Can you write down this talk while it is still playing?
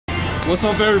What's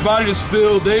up, everybody? This is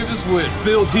Phil Davis with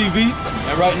Phil TV,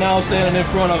 and right now I'm standing in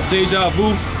front of Deja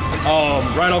Vu,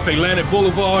 right off Atlantic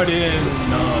Boulevard in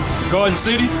Garden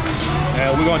City,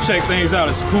 and we're gonna check things out.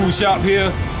 It's a cool shop here.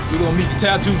 We're gonna meet the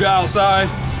tattoo guy outside.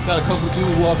 Got a couple of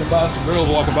dudes walking by, some girls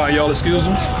walking by. Y'all excuse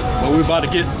them, but we're about to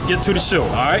get to the show.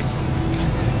 All right.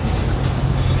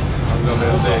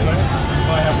 What's up, man?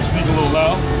 Might have to speak a little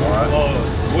loud. All right.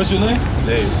 What's your name?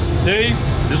 Dave. Dave.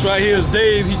 This right here is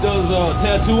Dave. He does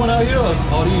tattooing out here.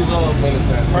 All these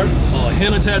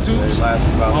henna tattoos. They last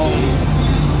about 2 weeks.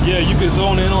 Yeah, you can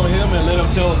zone in on him and let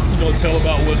him tell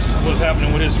about what's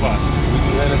happening with his spot. We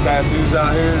do henna tattoos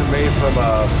out here, made from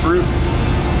fruit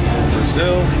in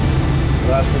Brazil.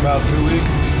 They last for about 2 weeks.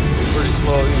 It's pretty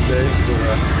slow these days, but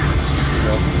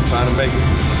trying to make it.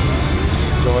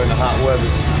 Enjoying the hot weather.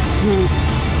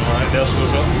 All right, that's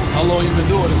what's up. How long you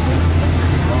been doing this, man?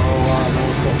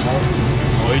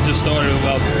 Oh, he just started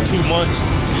about 2 months.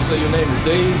 You say your name is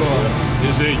Dave, or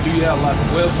do you have like a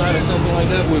website or something like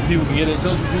that where people can get in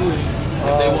touch with you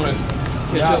if they want to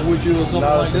catch up with you or something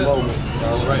like that?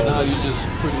 Right now you just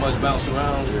pretty much bounce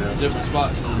around different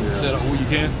spots and set up where you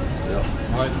can? Yeah.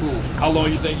 All right, cool. How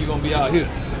long you think you're going to be out here?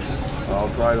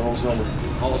 Probably the whole summer.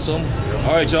 All summer? Yeah.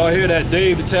 All right, y'all hear that?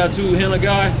 Dave, the tattoo henna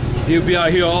guy, he'll be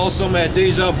out here all summer at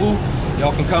Deja Vu.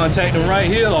 Y'all can contact him right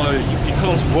here, or you can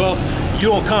come, well, you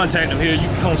don't contact him here, you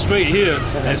can come straight here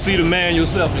and see the man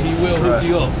yourself, and he will hook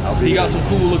you up. He got some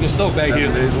cool looking stuff back here.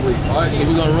 7 days a week. All right, so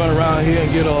we're gonna run around here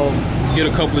and get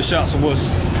a couple of shots of what's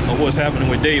happening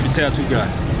with Dave, the tattoo guy.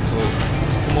 So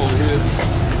come over here.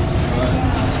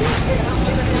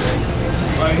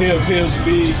 Right here appears to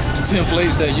be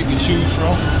templates that you can choose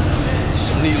from.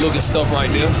 Some neat looking stuff right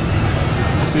there.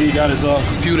 See, he got his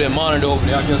computer and monitor over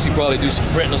there. I guess he probably do some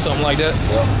printing or something like that.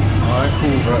 Yep. All right,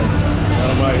 cool.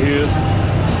 Got him right here.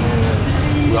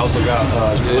 And we also got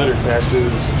glitter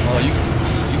tattoos. You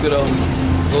could go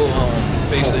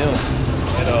face to him.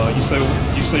 And you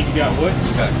say you got what?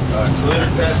 Okay. Glitter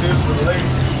tattoos for the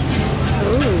ladies.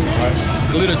 Ooh. All right.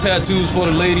 Glitter tattoos for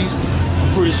the ladies.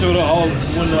 I'm pretty sure that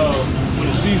when the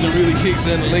season really kicks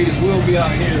in, the ladies will be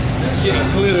out here getting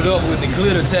glittered up with the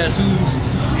glitter tattoos.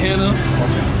 Henna,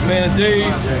 man, Dave,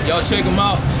 y'all check him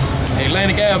out.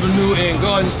 Atlantic Avenue in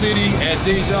Garden City at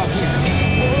Deja Vu.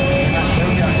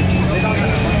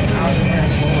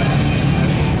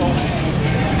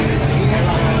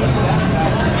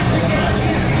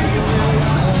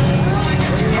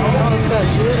 Thank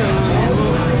you.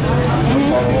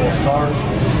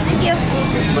 Yes,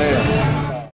 ma'am.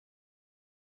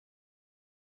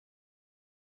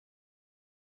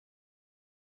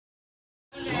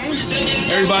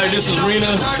 Everybody, this is Rena,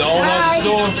 the owner of the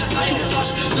store.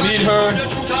 Meet her.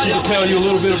 She can tell you a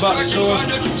little bit about the store.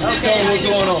 Tell her what's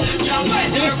going on.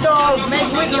 This store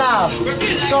made with love.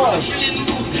 Sold.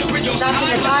 Something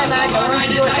that I like. I want to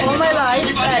do it all my life,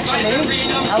 actually.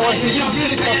 I was in this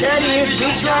business for 30 years,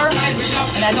 beachwear,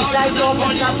 and I decided to open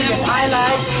something that I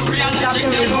like, something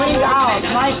that will bring out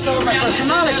my soul, my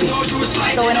personality.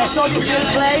 So when I saw this little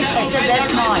place, I said,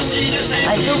 that's mine.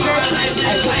 I took it,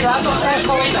 I took lots of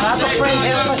effort, a lot of friends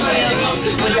helped us here,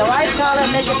 with the right color,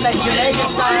 make it like Jamaican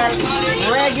style,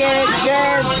 reggae,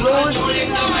 jazz, blues,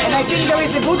 and I think there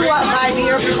is a good vibe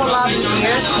here, people love it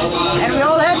here, and we're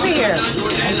all happy here.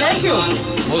 And thank you.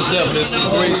 Most definitely. This is a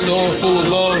great store, full of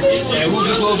love. And who's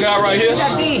this little guy right here?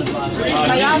 He's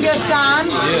my youngest son.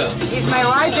 Yeah. He's my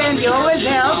right hand. He always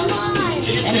helps.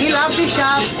 And he loves the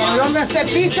shop. And we're going to say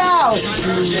peace out.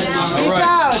 Peace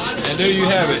out. And there you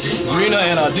have it. Rena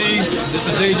and Adi. This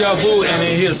is Deja Vu, and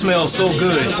in here smells so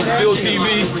good. Phil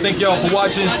TV. Thank y'all for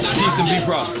watching. Peace and be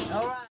proud.